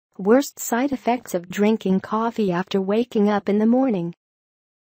Worst side effects of drinking coffee after waking up in the morning.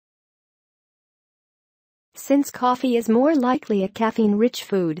 Since coffee is more likely a caffeine-rich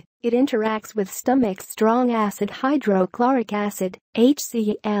food, it interacts with stomach's strong acid. Hydrochloric acid,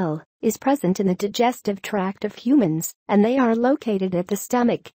 HCl, is present in the digestive tract of humans, and they are located at the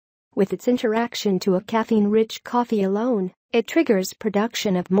stomach. With its interaction to a caffeine-rich coffee alone, it triggers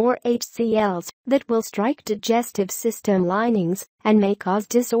production of more HCls that will strike digestive system linings and may cause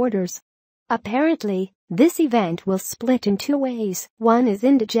disorders. Apparently, this event will split in two ways. One is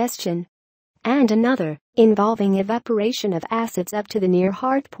indigestion, and another, involving evaporation of acids up to the near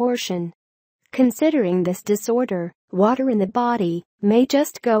heart portion. Considering this disorder, water in the body may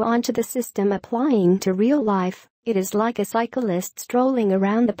just go onto the system. Applying to real life, it is like a cyclist strolling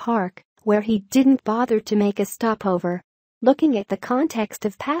around the park, where he didn't bother to make a stopover. Looking at the context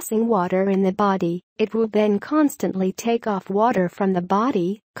of passing water in the body, it will then constantly take off water from the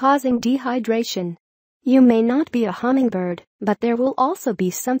body, causing dehydration. You may not be a hummingbird, but there will also be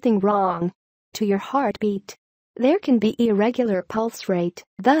something wrong to your heartbeat. There can be irregular pulse rate,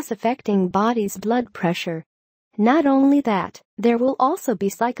 thus affecting body's blood pressure. Not only that, there will also be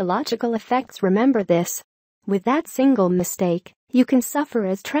psychological effects. Remember this. With that single mistake, you can suffer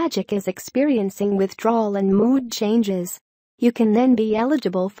as tragic as experiencing withdrawal and mood changes. You can then be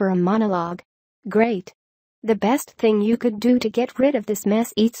eligible for a monologue. Great. The best thing you could do to get rid of this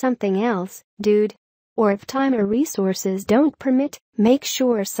mess: eat something else, dude. Or if time or resources don't permit, make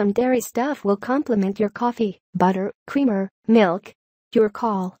sure some dairy stuff will complement your coffee: butter, creamer, milk. Your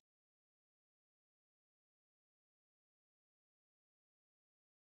call.